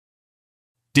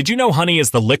Did you know honey is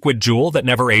the liquid jewel that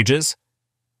never ages?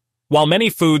 While many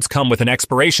foods come with an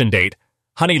expiration date,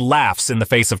 honey laughs in the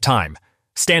face of time,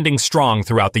 standing strong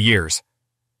throughout the years.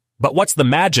 But what's the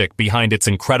magic behind its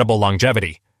incredible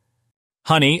longevity?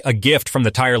 Honey, a gift from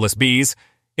the tireless bees,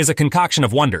 is a concoction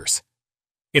of wonders.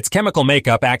 Its chemical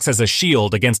makeup acts as a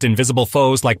shield against invisible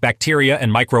foes like bacteria and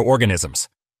microorganisms.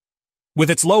 With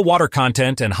its low water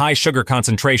content and high sugar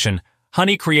concentration,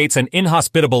 honey creates an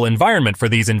inhospitable environment for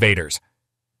these invaders.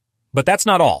 But that's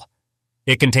not all.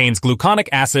 It contains gluconic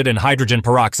acid and hydrogen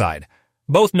peroxide,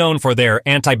 both known for their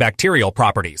antibacterial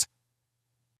properties.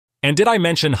 And did I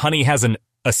mention honey has an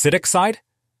acidic side?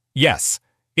 Yes,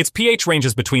 its pH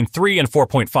ranges between 3 and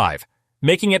 4.5,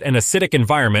 making it an acidic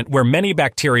environment where many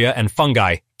bacteria and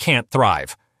fungi can't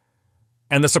thrive.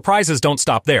 And the surprises don't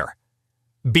stop there.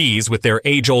 Bees, with their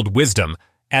age-old wisdom,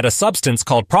 add a substance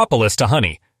called propolis to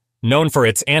honey, known for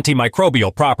its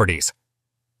antimicrobial properties.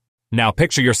 Now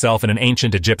picture yourself in an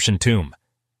ancient Egyptian tomb.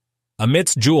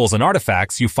 Amidst jewels and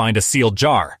artifacts, you find a sealed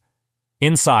jar.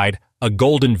 Inside, a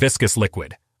golden viscous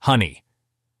liquid, honey.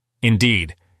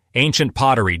 Indeed, ancient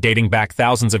pottery dating back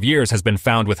thousands of years has been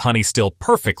found with honey still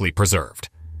perfectly preserved.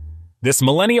 This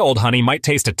millennia-old honey might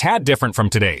taste a tad different from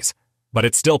today's, but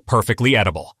it's still perfectly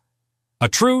edible. A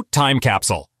true time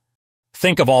capsule.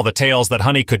 Think of all the tales that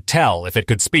honey could tell if it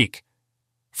could speak.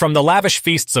 From the lavish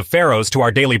feasts of pharaohs to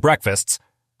our daily breakfasts,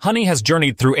 honey has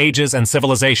journeyed through ages and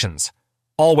civilizations,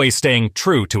 always staying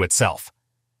true to itself.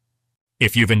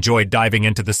 If you've enjoyed diving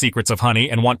into the secrets of honey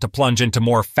and want to plunge into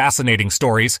more fascinating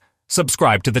stories,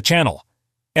 subscribe to the channel.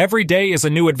 Every day is a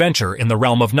new adventure in the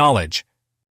realm of knowledge.